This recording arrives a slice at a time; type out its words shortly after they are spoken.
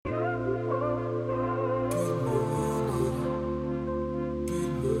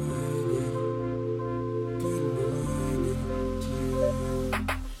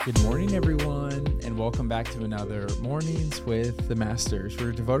morning, everyone, and welcome back to another Mornings with the Masters.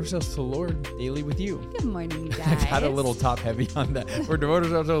 We're devote ourselves to the Lord daily with you. Good morning, you guys. I got a little top heavy on that. We're devoted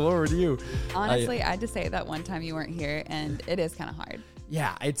ourselves to the Lord with you. Honestly, I had to say it that one time you weren't here, and it is kind of hard.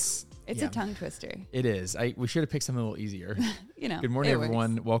 Yeah, it's a tongue twister. It is. We should have picked something a little easier. Good morning,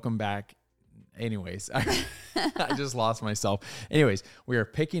 everyone. Works. Welcome back. Anyways, I just lost myself. Anyways, we are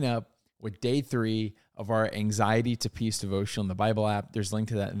picking up with day 3 of our Anxiety to Peace devotional in the Bible app. There's a link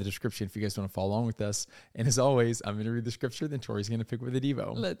to that in the description if you guys want to follow along with us. And as always, I'm going to read the scripture, then Tori's going to pick with the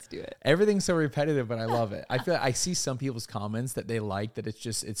Devo. Let's do it. Everything's so repetitive, but I love it. I feel like I see some people's comments that they like that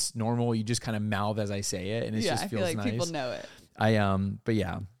it's normal. You just kind of mouth as I say it, and it just feels nice. I feel like people know it. But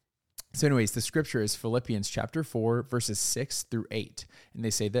yeah. So anyways, the scripture is Philippians chapter 4, verses 6 through 8. And they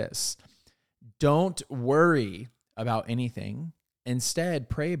say this: don't worry about anything. Instead,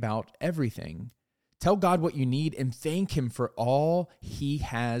 pray about everything. Tell God what you need and thank Him for all He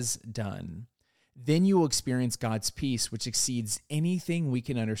has done. Then you will experience God's peace, which exceeds anything we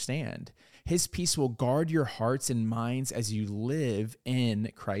can understand. His peace will guard your hearts and minds as you live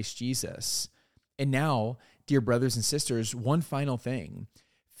in Christ Jesus. And now, dear brothers and sisters, one final thing.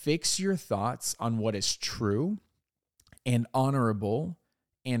 Fix your thoughts on what is true and honorable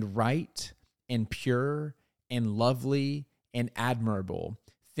and right and pure and lovely and admirable.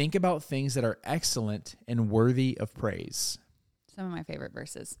 Think about things that are excellent and worthy of praise. Some of my favorite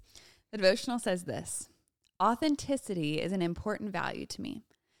verses. The devotional says this: authenticity is an important value to me.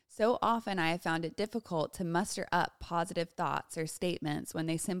 So often I have found it difficult to muster up positive thoughts or statements when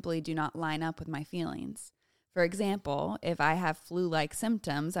they simply do not line up with my feelings. For example, if I have flu-like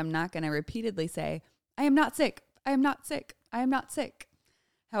symptoms, I'm not going to repeatedly say, I am not sick, I am not sick, I am not sick.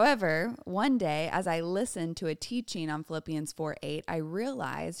 However, one day, as I listened to a teaching on Philippians 4:8, I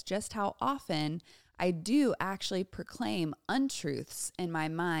realized just how often I do actually proclaim untruths in my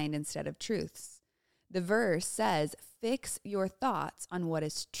mind instead of truths. The verse says, fix your thoughts on what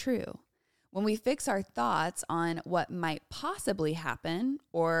is true. When we fix our thoughts on what might possibly happen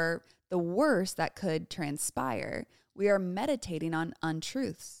or the worst that could transpire, we are meditating on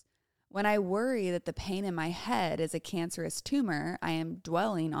untruths. When I worry that the pain in my head is a cancerous tumor, I am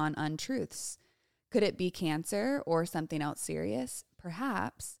dwelling on untruths. Could it be cancer or something else serious?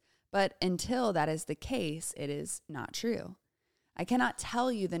 Perhaps, but until that is the case, it is not true. I cannot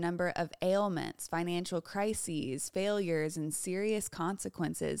tell you the number of ailments, financial crises, failures, and serious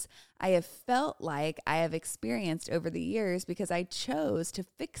consequences I have felt like I have experienced over the years because I chose to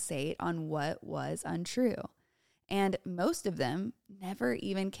fixate on what was untrue. And most of them never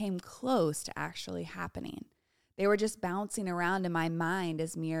even came close to actually happening. They were just bouncing around in my mind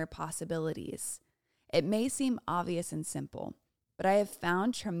as mere possibilities. It may seem obvious and simple, but I have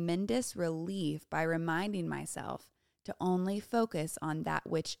found tremendous relief by reminding myself to only focus on that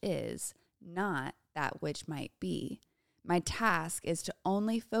which is, not that which might be. My task is to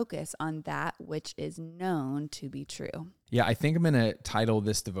only focus on that which is known to be true. Yeah, I think I'm going to title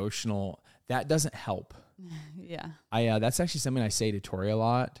this devotional, That Doesn't Help. Yeah. That's actually something I say to Tori a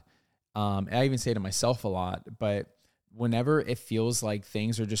lot. I even say to myself a lot, but whenever it feels like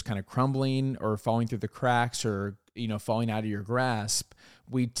things are just kind of crumbling or falling through the cracks or, falling out of your grasp,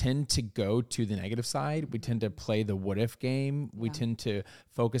 we tend to go to the negative side. We tend to play the what if game. We tend to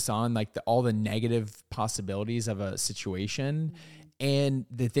focus on like all the negative possibilities of a situation. Mm-hmm. And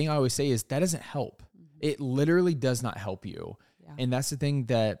the thing I always say is that doesn't help. Mm-hmm. It literally does not help you. Yeah. And that's the thing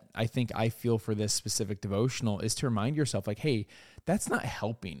that I think I feel for this specific devotional is to remind yourself like, hey, that's not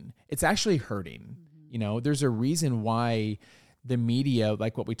helping. It's actually hurting. Mm-hmm. There's a reason why the media,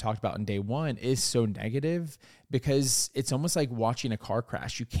 like what we talked about in day 1, is so negative because it's almost like watching a car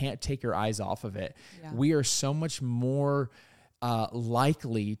crash. You can't take your eyes off of it. Yeah. We are so much more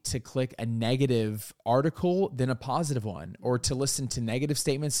likely to click a negative article than a positive one, or to listen to negative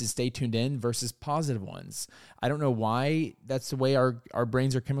statements and stay tuned in versus positive ones. I don't know why that's the way our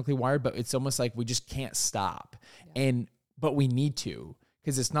brains are chemically wired, but it's almost like we just can't stop. Yeah. But we need to,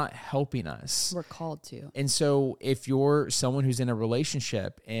 because it's not helping us. We're called to. And so if you're someone who's in a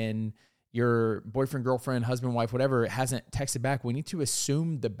relationship and your boyfriend, girlfriend, husband, wife, whatever, hasn't texted back, we need to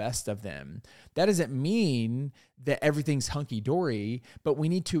assume the best of them. That doesn't mean that everything's hunky-dory, but we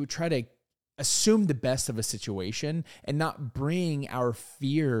need to try to assume the best of a situation and not bring our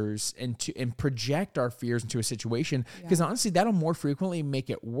fears and project our fears into a situation, because honestly, that'll more frequently make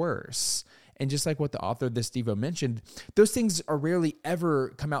it worse. And just like what the author of this Devo mentioned, those things are rarely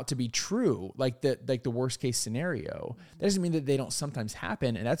ever come out to be true, like the worst case scenario. That doesn't mean that they don't sometimes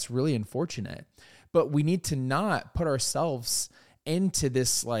happen, and that's really unfortunate. But we need to not put ourselves into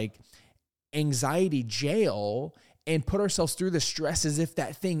this like anxiety jail and put ourselves through the stress as if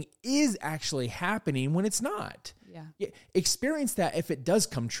that thing is actually happening when it's not. Yeah. Experience that if it does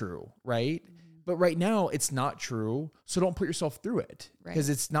come true, right? But right now it's not true. So don't put yourself through it because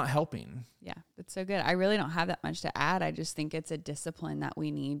it's not helping. Yeah, that's so good. I really don't have that much to add. I just think it's a discipline that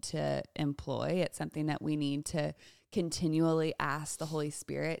we need to employ. It's something that we need to continually ask the Holy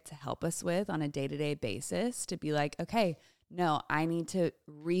Spirit to help us with on a day-to-day basis, to be like, okay, no, I need to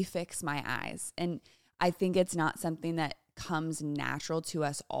refix my eyes. And I think it's not something that comes natural to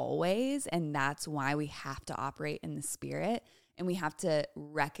us always. And that's why we have to operate in the Spirit. And we have to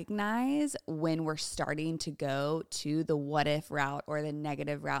recognize when we're starting to go to the what if route or the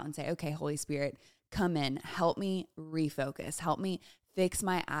negative route and say, okay, Holy Spirit, come in, help me refocus, help me fix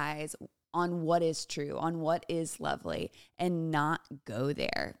my eyes on what is true, on what is lovely, and not go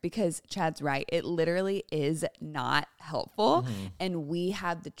there. Because Chad's right, it literally is not helpful. And we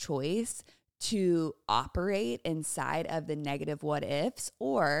have the choice to operate inside of the negative what ifs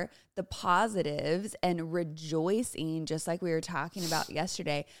or the positives and rejoicing, just like we were talking about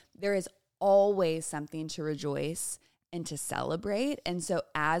yesterday. There is always something to rejoice and to celebrate. And so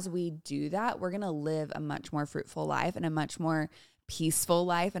as we do that, we're going to live a much more fruitful life and a much more peaceful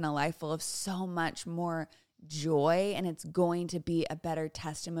life and a life full of so much more joy. And it's going to be a better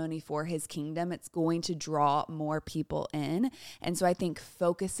testimony for his kingdom. It's going to draw more people in. And so I think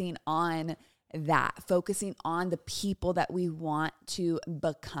focusing on that, focusing on the people that we want to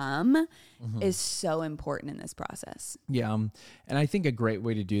become is so important in this process. Yeah. And I think a great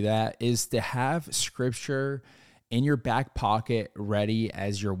way to do that is to have scripture in your back pocket ready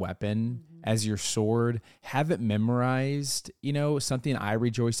as your weapon, as your sword. Have it memorized. You know, something I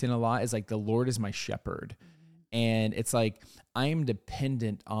rejoice in a lot is like, the Lord is my shepherd. And it's like, I am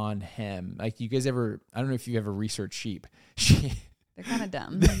dependent on him. Like, you guys ever, I don't know if you ever researched sheep. They're kind of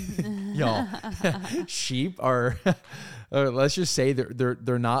dumb. Y'all, sheep are, let's just say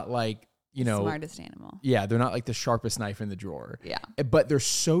they're not like, you know, smartest animal. Yeah, they're not like the sharpest knife in the drawer. Yeah. But they're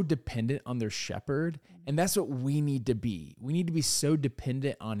so dependent on their shepherd. And that's what we need to be. We need to be so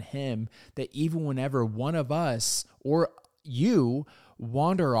dependent on him that even whenever one of us or you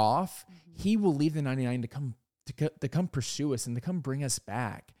wander off, he will leave the 99 to come pursue us and to come bring us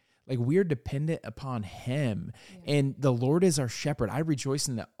back. Like, we're dependent upon him, and the Lord is our shepherd. I rejoice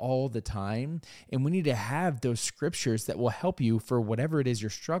in that all the time. And we need to have those scriptures that will help you for whatever it is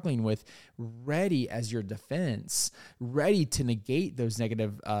you're struggling with, ready as your defense, ready to negate those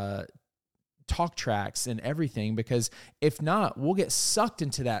negative talk tracks and everything. Because if not, we'll get sucked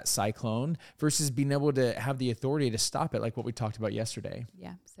into that cyclone versus being able to have the authority to stop it, like what we talked about yesterday.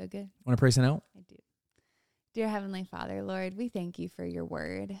 Yeah, so good. Want to pray something out? I do. Dear Heavenly Father, Lord, we thank you for your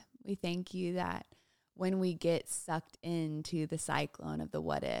word. We thank you that when we get sucked into the cyclone of the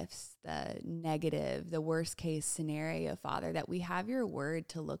what ifs, the negative, the worst case scenario, Father, that we have your word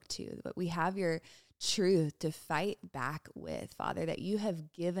to look to, but we have your truth to fight back with, Father, that you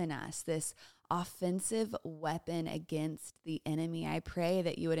have given us this offensive weapon against the enemy. I pray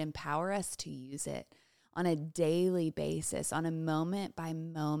that you would empower us to use it on a daily basis, on a moment by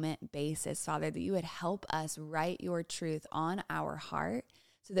moment basis, Father, that you would help us write your truth on our heart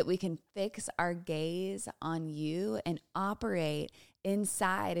so that we can fix our gaze on you and operate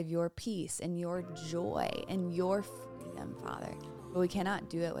inside of your peace and your joy and your freedom, Father. But we cannot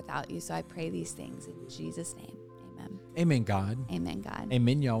do it without you. So I pray these things in Jesus' name. Amen. Amen, God. Amen, God.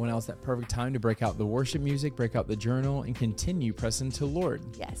 Amen, y'all. When else that perfect time to break out the worship music, break out the journal, and continue pressing to the Lord.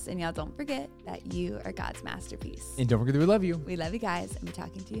 Yes. And y'all don't forget that you are God's masterpiece. And don't forget that we love you. We love you guys. And we're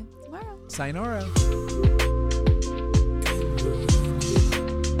talking to you tomorrow. Sayonara.